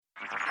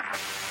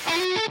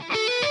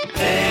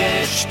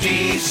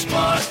HT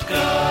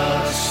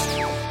Smartcast.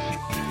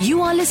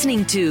 You are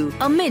listening to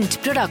a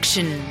Mint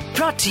production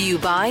brought to you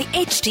by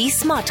HT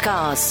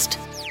Smartcast.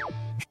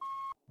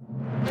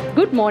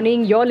 Good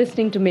morning. You're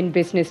listening to Mint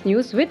Business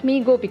News with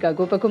me, Gopika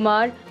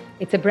Gopakumar.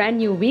 It's a brand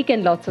new week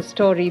and lots of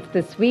stories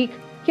this week.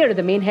 Here are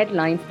the main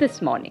headlines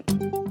this morning.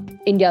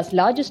 India's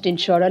largest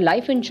insurer,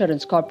 Life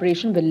Insurance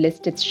Corporation, will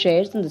list its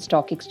shares in the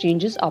stock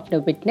exchanges after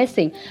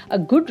witnessing a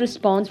good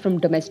response from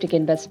domestic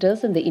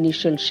investors in the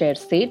initial share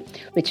sale,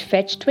 which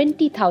fetched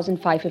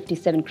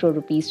 20,557 crore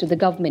rupees to the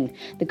government.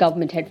 The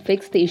government had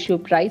fixed the issue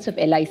price of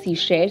LIC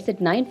shares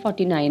at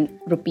 949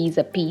 rupees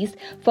apiece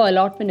for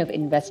allotment of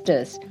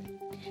investors.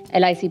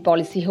 LIC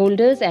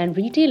policyholders and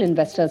retail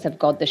investors have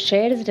got the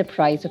shares at a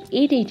price of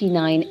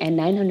 889 and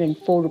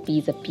 904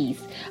 rupees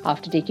apiece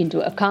after taking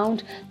into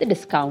account the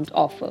discount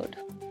offered.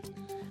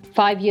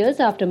 5 years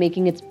after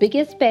making its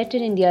biggest bet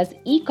in India's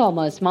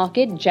e-commerce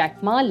market,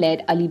 Jack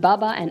Ma-led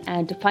Alibaba and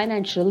Ant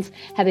Financials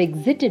have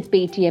exited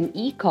Paytm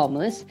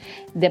e-commerce.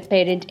 The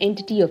parent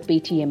entity of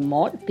Paytm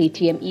Mall,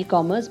 Paytm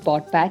e-commerce,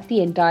 bought back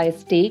the entire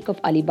stake of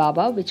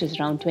Alibaba, which is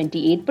around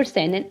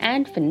 28%, and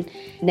Antfin,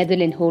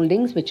 Netherlands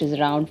Holdings, which is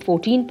around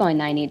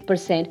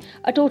 14.98%,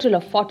 a total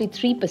of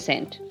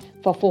 43%.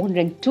 For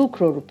 402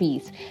 crore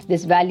rupees.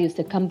 This values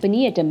the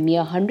company at a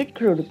mere 100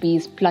 crore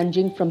rupees,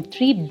 plunging from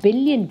 $3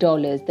 billion,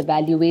 the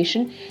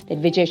valuation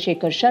that Vijay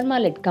Shekhar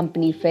Sharma-led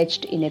company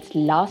fetched in its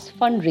last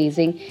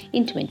fundraising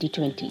in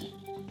 2020.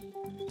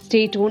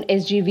 State-owned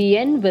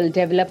SJVN will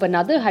develop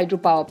another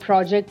hydropower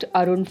project,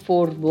 Arun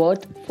 4,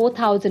 worth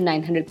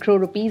 4,900 crore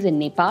rupees in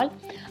Nepal.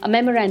 A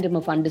memorandum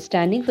of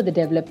understanding for the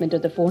development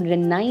of the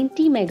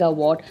 490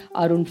 megawatt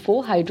Arun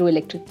 4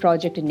 hydroelectric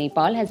project in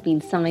Nepal has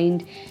been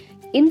signed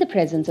in the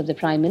presence of the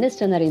Prime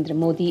Minister Narendra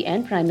Modi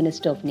and Prime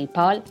Minister of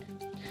Nepal.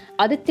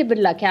 Aditya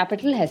Birla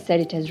Capital has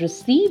said it has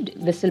received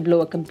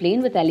whistleblower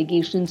complaint with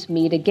allegations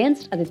made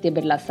against Aditya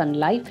Birla Sun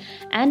Life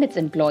and its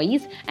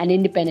employees. An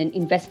independent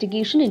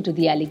investigation into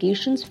the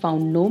allegations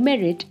found no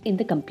merit in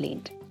the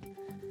complaint.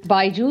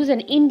 Byju's,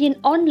 an Indian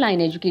online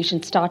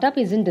education startup,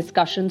 is in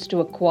discussions to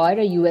acquire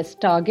a US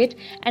target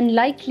and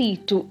likely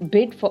to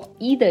bid for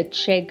either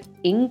Chegg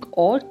Inc.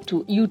 or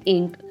to Ute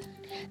Inc.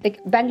 The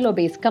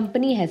Bangalore-based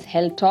company has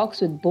held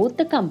talks with both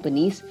the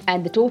companies,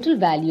 and the total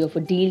value of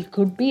a deal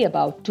could be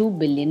about $2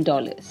 billion.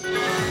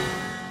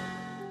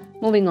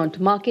 Moving on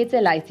to markets,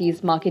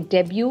 LIC's market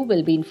debut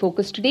will be in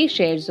focus today.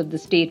 Shares of the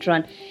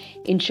state-run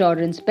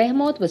insurance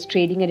behemoth was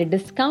trading at a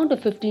discount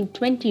of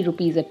 1520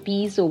 rupees a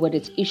piece over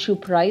its issue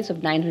price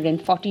of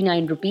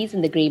 949 rupees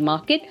in the grey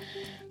market.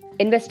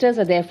 Investors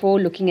are therefore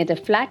looking at a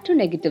flat to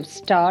negative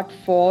start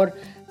for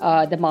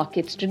the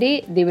markets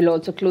today. They will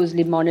also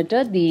closely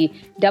monitor the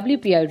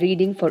WPI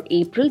reading for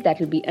April that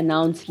will be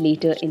announced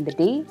later in the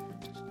day.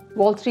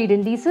 Wall Street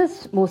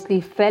indices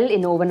mostly fell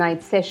in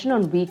overnight session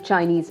on weak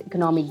Chinese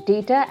economic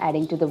data,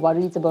 adding to the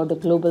worries about a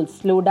global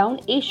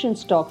slowdown. Asian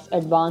stocks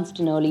advanced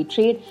in early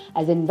trade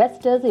as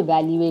investors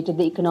evaluated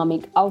the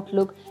economic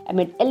outlook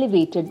amid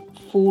elevated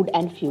food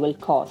and fuel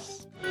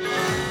costs.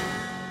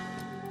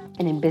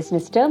 And in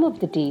business term of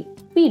the day,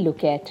 we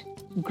look at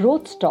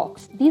growth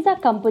stocks. These are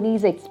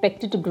companies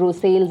expected to grow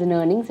sales and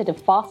earnings at a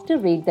faster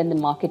rate than the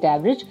market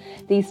average.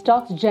 These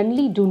stocks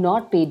generally do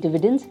not pay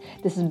dividends.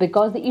 This is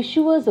because the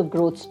issuers of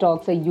growth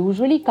stocks are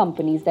usually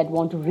companies that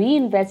want to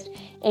reinvest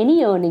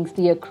any earnings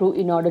they accrue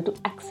in order to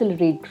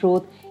accelerate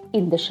growth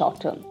in the short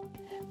term.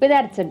 With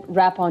that, it's a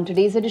wrap on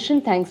today's edition.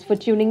 Thanks for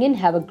tuning in.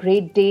 Have a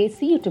great day.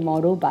 See you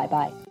tomorrow.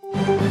 Bye-bye.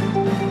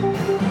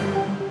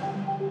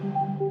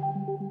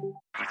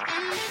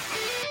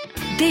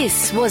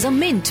 This was a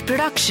Mint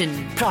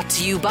production brought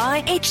to you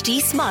by HT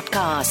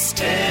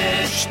Smartcast.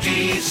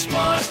 HT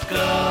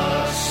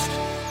Smartcast.